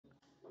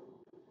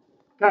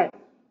Okay.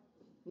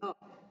 Now,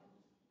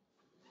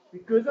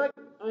 because I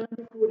am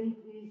recording,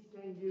 please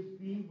can you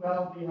be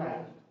well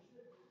behaved?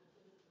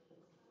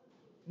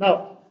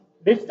 Now,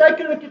 let's take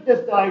a look at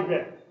this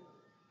diagram.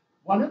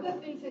 One of the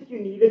things that you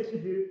needed to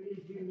do is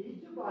you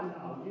need to by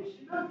now, you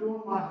should have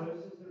drawn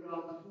Meisosis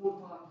around 4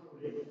 times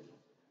already.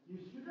 You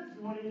should have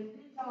drawn it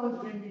 3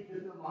 times when we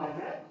did the mind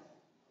maps,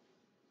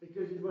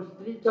 because it was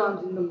 3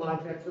 times in the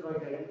mind maps that I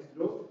gave you to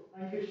draw.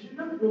 And you should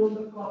have drawn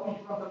the copy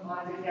from the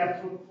mind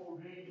map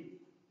already.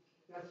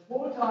 That's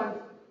 4 times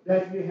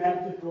that you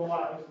have to draw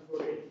Meisosis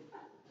already.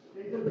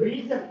 There's a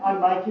reason I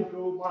like to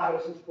draw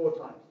Meisosis 4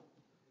 times.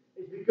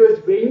 It's because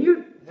when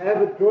you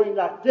have a drawing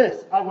like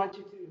this, I want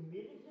you to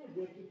immediately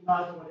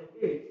recognize what it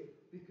is,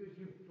 because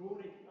you've drawn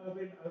it over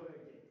and over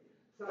again.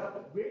 So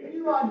when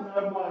you are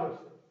know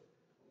Meisosis,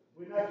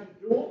 when I can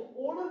draw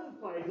all of the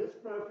phases,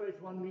 prophase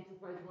 1,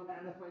 metaphase 1,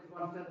 anaphase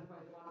 1,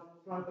 telophase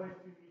 1, prophase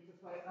 2,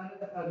 metaphase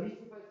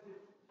 2,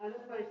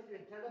 anaphase 2,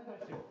 and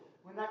telophase 2,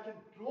 when I can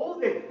draw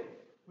them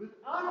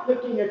without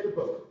looking at the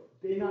book,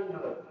 then I know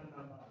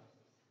Meisosis.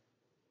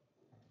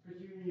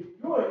 Because you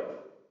draw it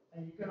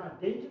and you can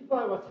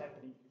identify what's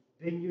happening,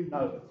 then you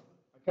know it.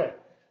 Okay.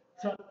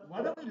 So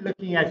what are we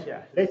looking at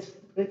here? Let's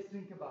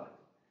think about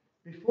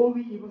it before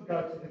we even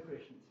go to the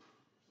questions.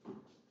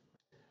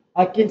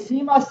 I can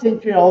see my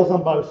centrioles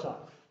on both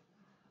sides.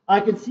 I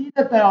can see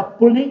that they are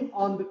pulling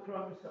on the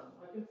chromosomes.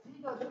 I can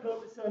see that the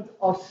chromosomes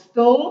are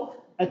still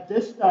at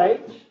this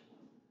stage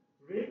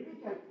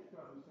replicated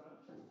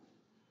chromosomes.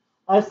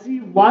 I see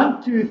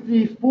 1, 2,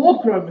 3,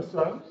 4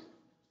 chromosomes.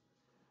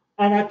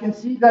 And I can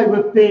see they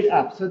were paired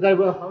up. So they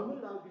were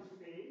homologous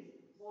pairs,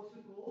 also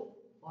called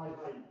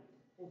bivalent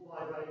or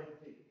bivalent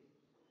pairs.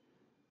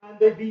 And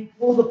they've been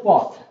pulled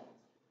apart.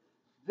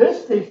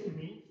 This says to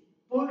me,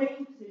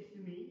 pulling says to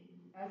me,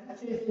 as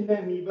it says in the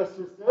amoeba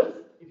sisters,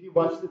 if you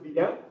watch the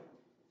video,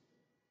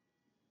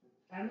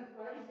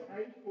 anaphase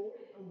A4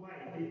 away.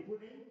 They're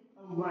pulling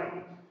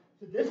away.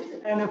 So this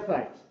is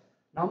anaphase.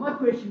 Now my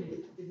question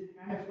is it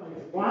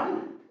anaphase 1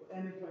 or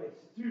anaphase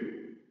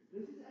 2?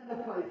 This is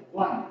anaphase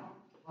 1.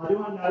 How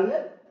do I know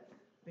that?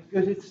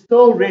 Because it's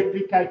still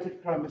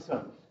replicated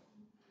chromosomes.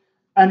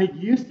 And it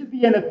used to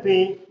be in a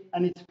pair,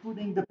 and it's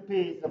putting the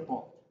pairs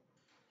apart.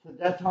 So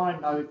that's how I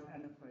know it's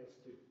anaphase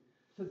 2.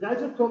 So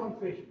that's a common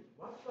question.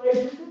 What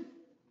phase is it?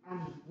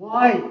 And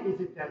why is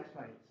it that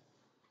phase?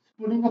 It's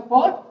pulling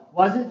apart.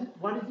 What is it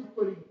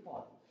pulling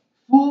apart?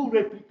 Full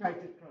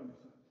replicated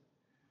chromosomes.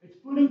 It's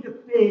pulling the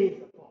pairs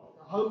apart,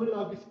 the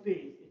homologous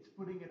pairs. It's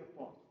pulling it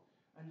apart.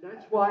 And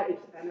that's why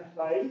it's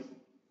anaphase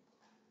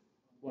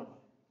 1.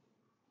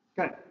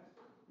 Okay.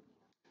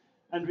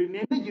 And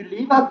remember, you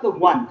leave out the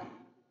 1,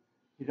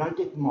 you don't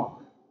get the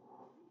mark.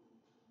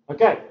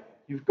 Okay.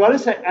 You've got to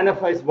say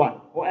anaphase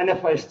 1 or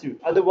anaphase 2,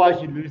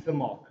 otherwise you lose the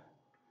mark.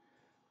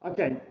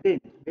 Okay, then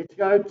let's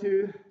go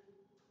to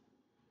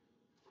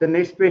the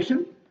next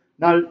question.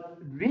 Now,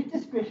 read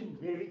this question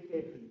very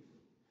carefully.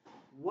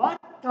 What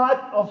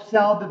type of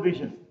cell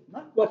division?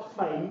 Not what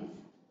phase.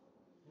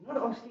 They're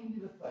not asking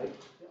you the phase.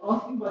 They're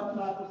asking what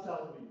type of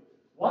cell division.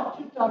 What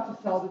two types of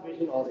cell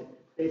division are there?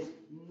 There's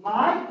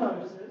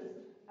mitosis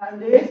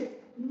and there's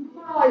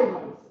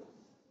meiosis.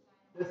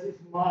 This is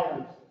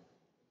meiosis.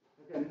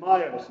 Okay,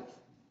 meiosis.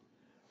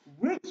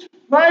 Which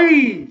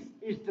phase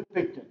is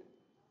depicted?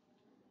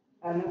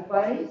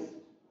 Anaphase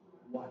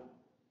 1.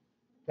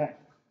 Okay.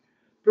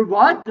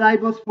 Provide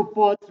labels for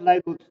parts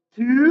labeled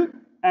 2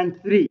 and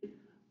 3.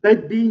 They're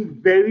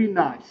being very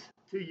nice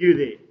to you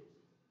there.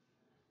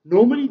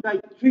 Normally they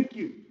trick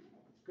you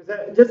because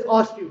they just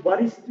ask you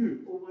what is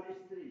 2 or what is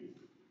 3.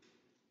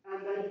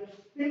 And they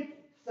expect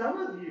some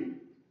of you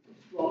to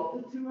swap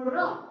the 2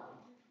 around.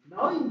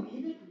 Now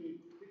immediately,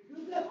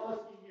 because they're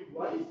asking you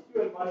what is 2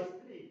 and what is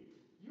 3,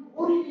 you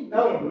already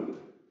know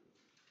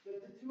that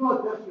the 2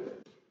 are different.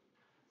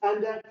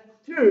 And that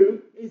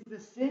 2 is the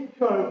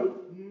centromere,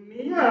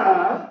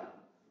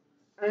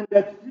 and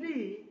that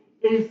 3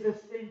 is the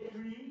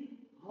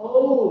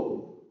centriole.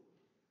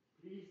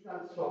 Please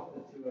don't swap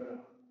the 2 around.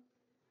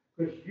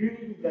 Because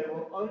usually they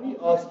will only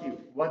ask you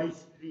what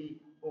is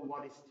 3 or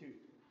what is 2.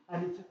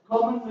 And it's a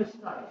common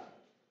mistake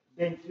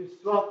then to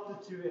swap the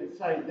 2 and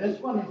say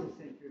this one is a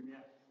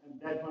centromere and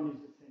that one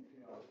is a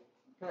centriole.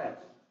 Okay.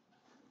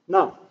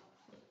 Now,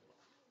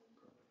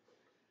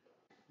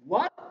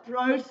 what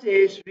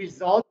process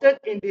resulted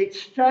in the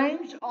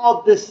exchange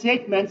of the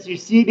segments? You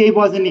see there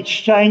was an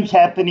exchange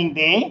happening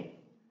there,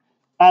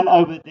 and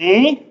over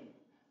there,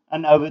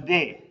 and over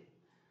there.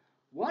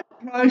 What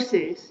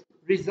process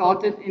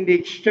resulted in the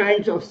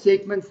exchange of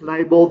segments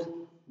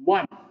labeled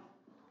 1?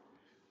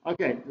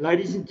 Okay,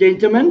 ladies and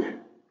gentlemen,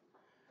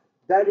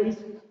 that is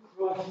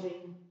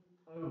crossing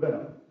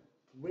over.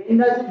 When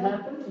does it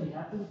happen? It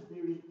happens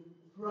during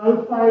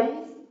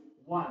prophase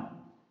 1.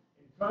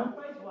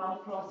 Prophase 1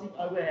 crossing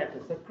over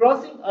happened. So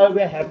crossing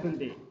over happened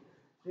there.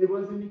 There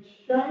was an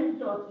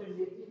exchange of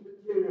genetic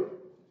material.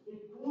 It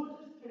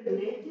causes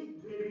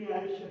genetic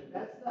variation.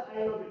 That's the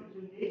aim of it,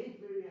 genetic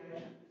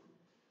variation.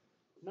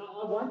 Now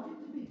I want you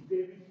to be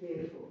very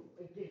careful.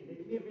 again,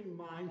 let me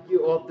remind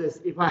you of this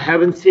if I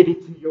haven't said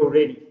it to you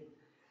already.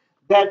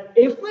 That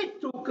if we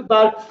talk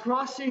about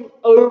crossing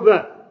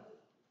over,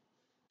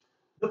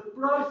 the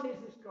process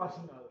is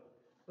crossing over.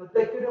 But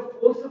they could have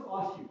also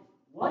asked you,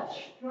 what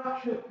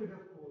structure could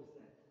have caused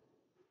that?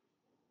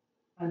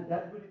 And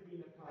that would have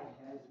been a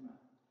chiasma.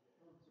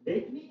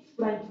 Let me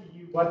explain to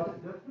you what the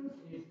difference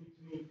is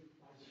between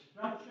a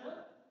structure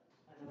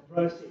and a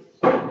process.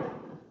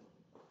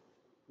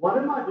 What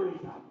am I doing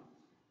now?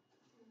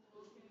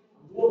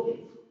 I'm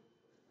walking.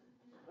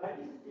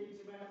 Ladies and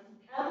gentlemen,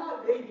 am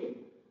I ready?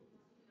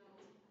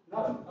 No,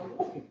 I'm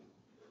walking.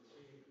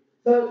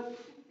 So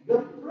the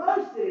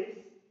process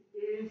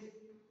is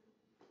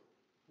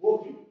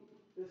walking.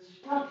 The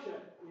structure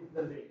is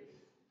the legs.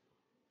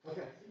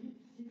 Okay, see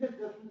the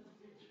difference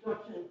between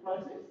structure and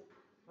process?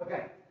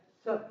 Okay,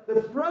 so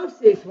the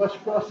process was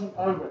crossing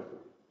over.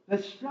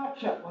 The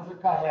structure was a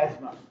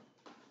chiasma.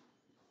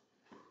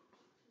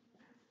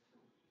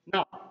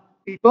 Now,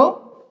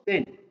 people,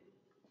 then,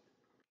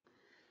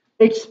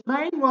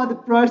 explain why the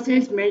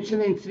process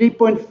mentioned in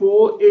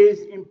 3.4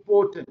 is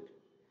important.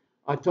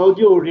 I told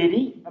you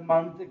already a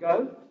month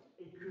ago,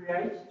 it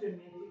creates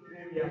genetic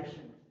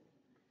variation.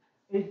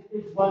 It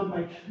will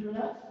make sure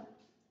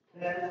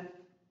that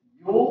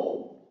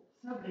your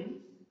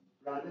siblings,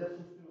 brother,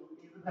 sister,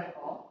 whoever they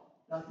are,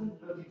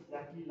 doesn't look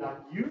exactly like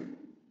you,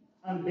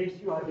 unless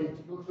you are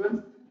identical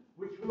twins,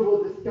 which we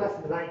will discuss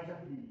later,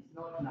 please,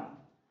 not now.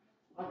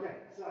 Okay,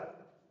 so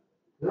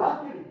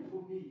luckily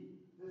for me,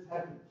 this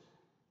happens.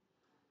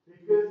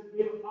 Because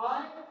if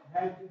I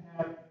had to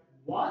have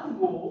one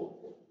more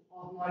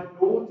of my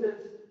daughter's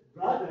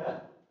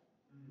brother,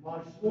 my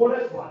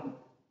smallest one,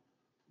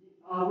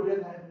 I would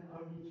have had an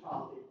only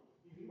child.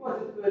 If he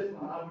was the first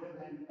one, I would have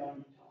had an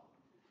only child.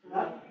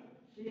 Now,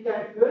 she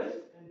came first,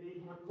 and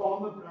then her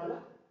farmer brother,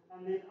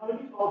 and then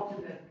only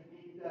after that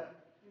we get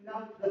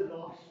the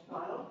last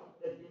child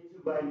that gets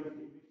away with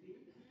everything.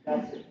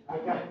 That's it.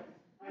 Okay.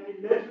 And he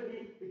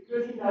literally,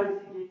 because he knows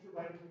he gets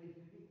away with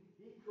everything,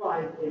 he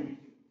tries everything.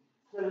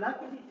 So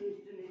luckily there's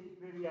genetic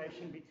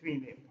variation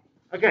between them.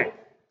 Okay.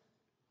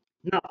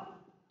 Now,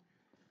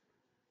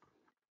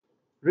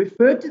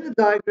 refer to the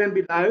diagram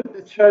below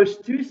that shows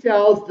two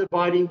cells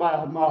dividing by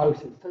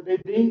meiosis. So they're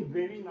being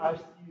very nice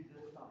to you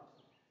this time.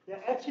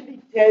 They're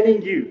actually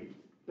telling you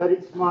that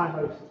it's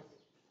meiosis.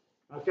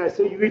 Okay,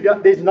 so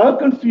there's no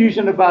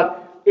confusion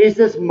about is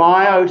this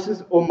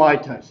meiosis or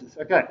mitosis.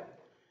 Okay,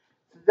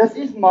 so this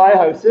is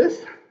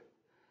meiosis.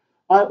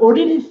 I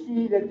already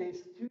see that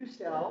there's two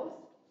cells,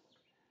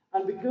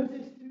 and because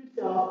there's two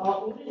cells, I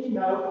already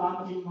know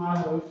I'm in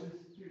meiosis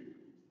 2.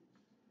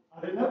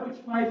 I don't know which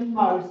phase in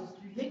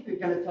meiosis 2 yet. We're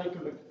going to take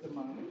a look at the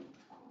moment.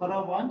 But I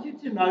want you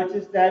to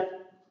notice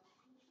that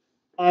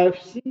I have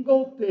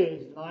single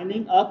pairs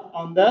lining up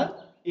on the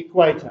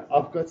equator.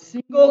 I've got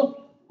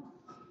single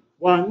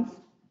ones.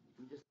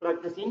 Just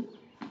plug this in.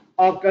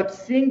 I've got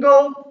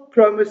single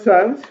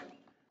chromosomes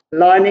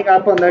lining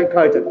up on the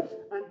equator.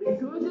 And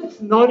because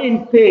it's not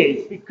in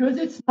pairs, because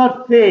it's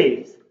not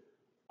pairs,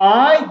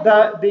 I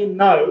then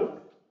know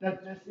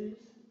that this is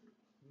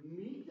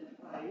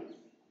metaphase,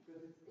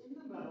 because it's in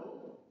the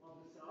middle of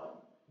the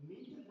cell,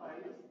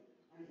 metaphase,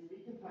 and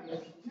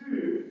metaphase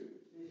 2,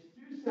 there's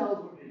two cells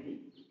already,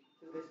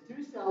 so there's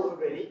two cells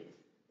already,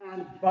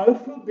 and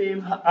both of them,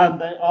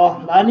 they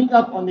are lining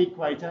up on the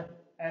equator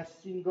as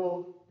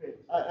single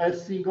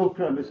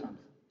chromosomes.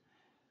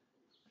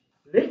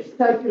 Let's take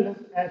a look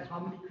at how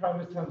many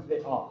chromosomes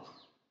there are.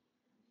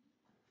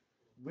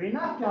 When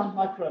I count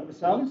my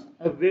chromosomes,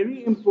 a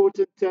very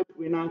important tip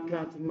when I'm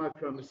counting my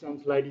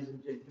chromosomes, ladies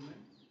and gentlemen,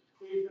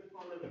 is the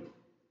following.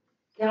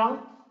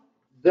 Count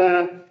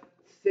the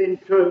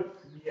centromeres.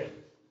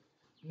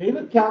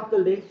 Never count the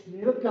legs,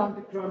 never count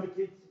the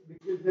chromatids,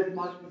 because that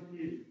might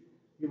confuse you.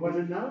 You want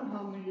to know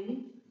how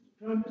many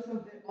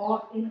chromosomes there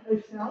are in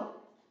a cell?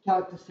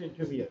 Count the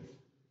centromeres.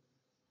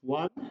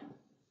 1,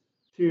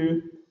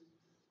 2,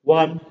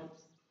 1,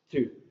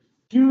 2.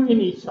 2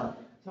 in each cell.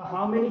 So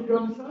how many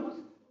chromosomes?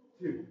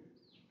 2.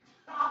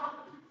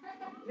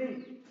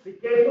 Be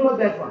careful of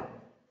that one.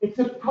 It's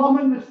a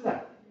common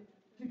mistake.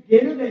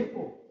 Together they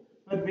 4.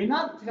 But we're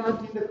not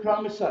counting the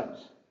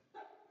chromosomes.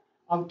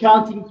 I'm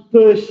counting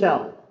per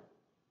cell.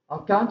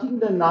 I'm counting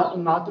the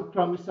amount of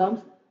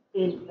chromosomes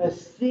in a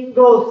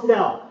single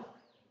cell.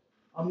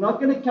 I'm not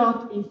going to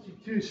count into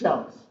 2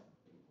 cells.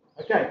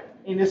 Okay,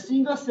 in a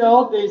single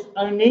cell, there's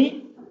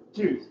only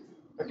 2.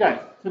 Okay,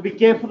 so be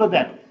careful of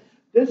that.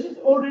 This is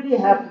already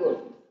haploid.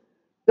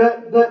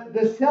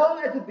 The cell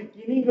at the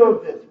beginning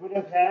of this would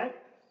have had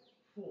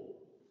 4.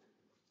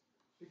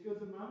 Because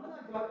the moment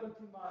I got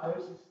into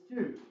meiosis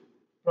 2,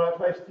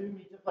 prophase 2,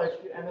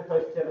 metaphase 2,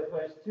 anaphase,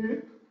 telophase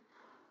 2,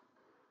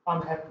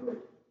 I'm haploid.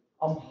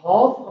 I'm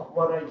half of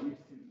what I used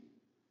to be.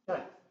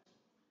 Okay.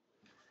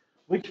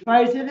 Which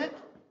phase is it?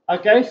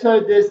 Okay, so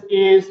this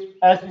is,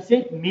 as we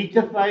said,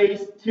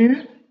 metaphase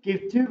 2.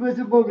 Give 2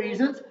 visible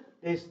reasons.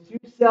 There's 2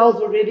 cells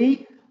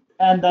already,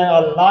 and they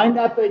are lined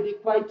up at the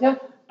equator,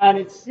 and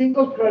it's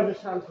single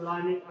chromosomes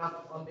lining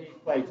up on the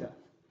equator.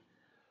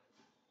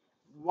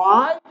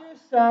 Why do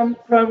some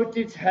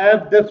chromatids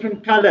have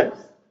different colors?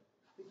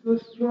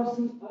 Because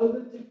crossing over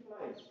took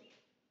place.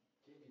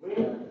 When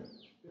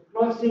the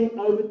crossing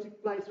over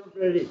took place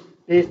already,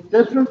 there's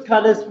different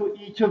colors for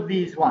each of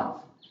these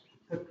ones.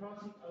 The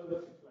crossing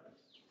over took place.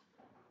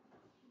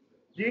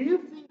 Do you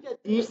think that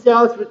these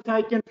cells were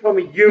taken from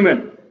a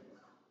human?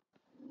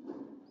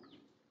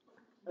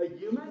 A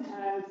human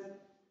has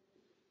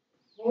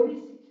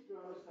 46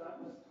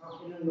 chromosomes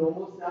in a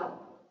normal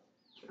cell,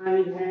 and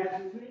it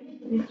has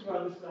 23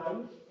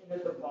 chromosomes in a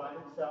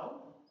divided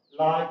cell,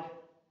 like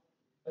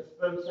a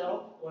sperm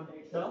cell or an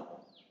egg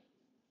cell.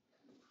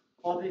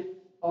 Are there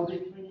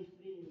 23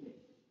 in there?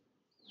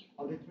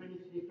 Are there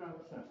 23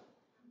 chromosomes?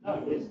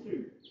 No, there's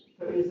two.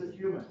 So is it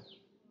human?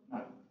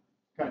 No.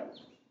 Okay.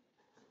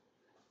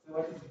 So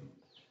what is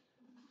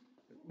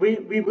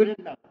it? We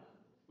wouldn't know.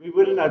 We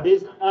wouldn't know.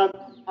 There's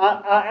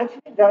I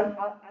actually don't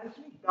I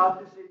actually doubt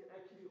this is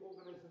actually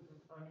organisms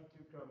with only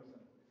two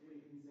chromosomes.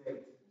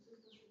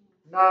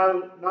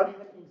 No, not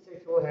even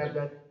insects will have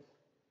that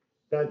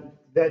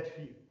that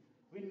few.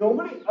 We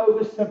normally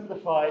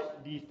oversimplify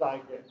these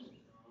diagrams.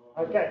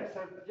 Okay,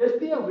 so just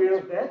be aware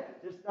of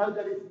that. Just know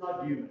that it's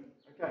not human.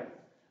 Okay.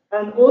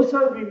 And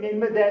also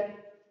remember that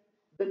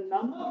the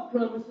number of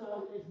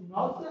chromosomes is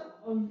not the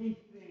only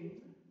thing,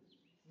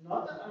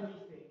 not the only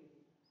thing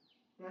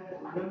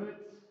that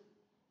limits,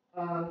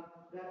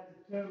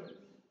 that determines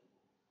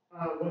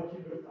what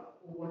you look like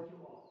or what you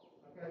are.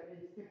 Okay,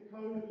 it's the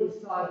code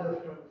inside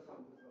those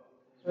chromosomes as well.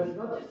 So it's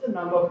not just the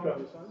number of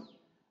chromosomes.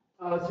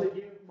 So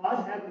you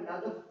might have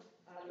another.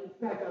 In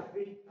fact, I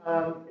think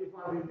if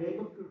I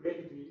remember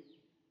correctly,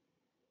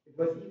 it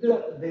was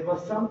either there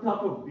was some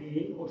type of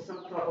bean or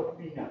some type of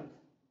peanut,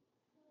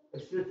 a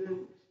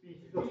certain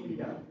species of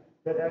peanut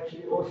that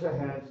actually also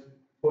has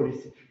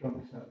 46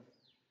 chromosomes.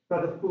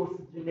 But of course,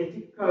 the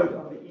genetic code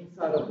on the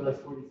inside of those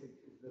 46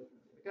 is different.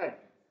 Okay.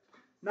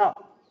 Now,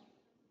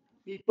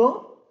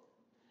 people,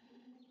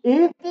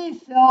 if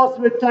these cells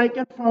were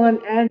taken from an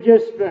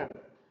angiosperm,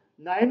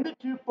 name the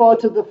two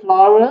parts of the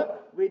flower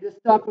where this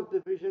type of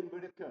division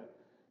would occur.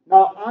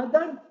 Now,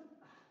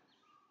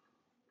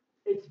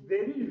 it's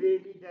very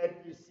rarely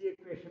that you see a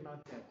question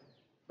like that.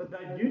 But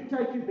they do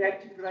take you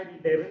back to grade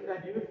 11.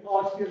 They do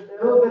ask you a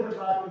little bit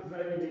about the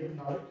grade 11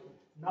 knowledge.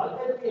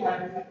 Not that we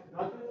have,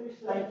 not that we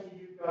say to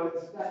you, go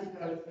and study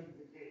those things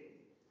again.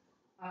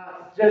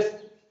 Just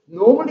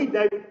normally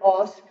they would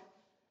ask,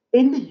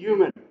 in the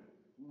human,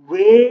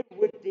 where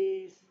would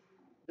this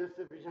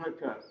division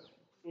occur?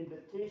 In the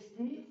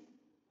testes?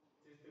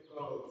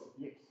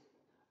 Yes.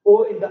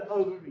 Or in the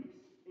ovaries,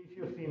 if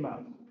you're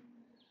female.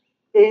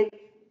 In,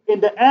 in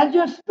the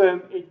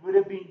angiosperm, it would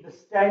have been the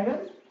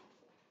stamen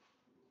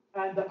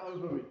and the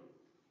ovary.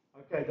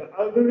 Okay, the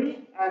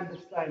ovary and the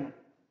stamen.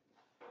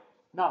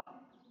 Now,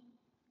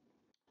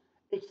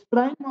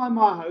 explain why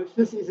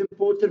meiosis is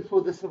important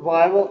for the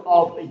survival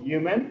of a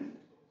human.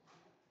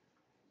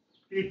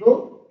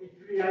 People, it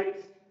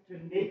creates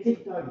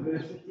genetic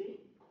diversity.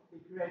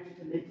 It creates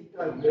genetic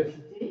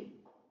diversity.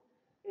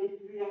 It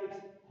creates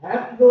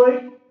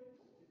haploid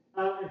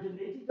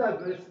genetic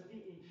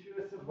diversity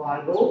ensures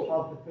survival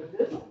of the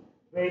fittest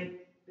when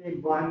the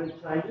environment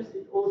changes.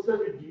 It also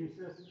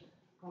reduces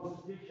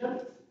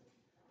competition.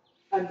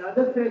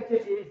 Another factor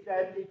is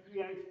that it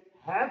creates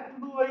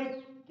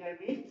haploid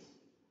gametes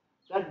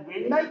that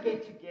when they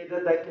get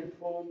together, they can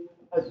form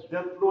a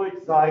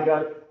diploid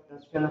zygote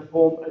that's going to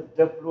form a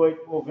diploid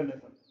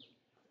organism.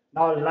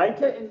 Now,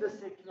 later in the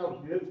section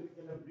of nerves,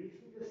 we're going to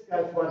briefly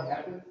discuss what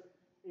happens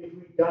if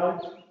we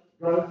don't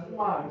go through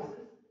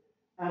meiosis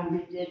and we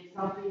get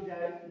something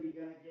that we're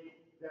going to get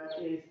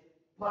that is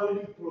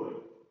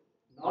polyploid,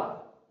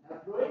 not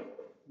haploid,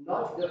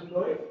 not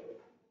diploid,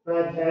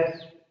 but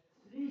has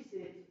 3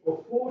 sets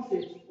or 4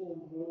 sets or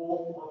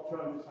more of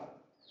chromosomes.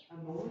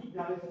 And normally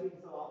those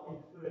things are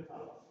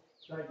infertile.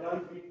 So they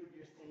don't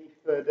reproduce any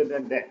further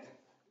than that.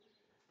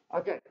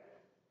 Okay.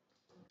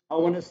 I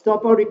want to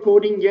stop our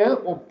recording here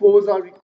or pause our recording.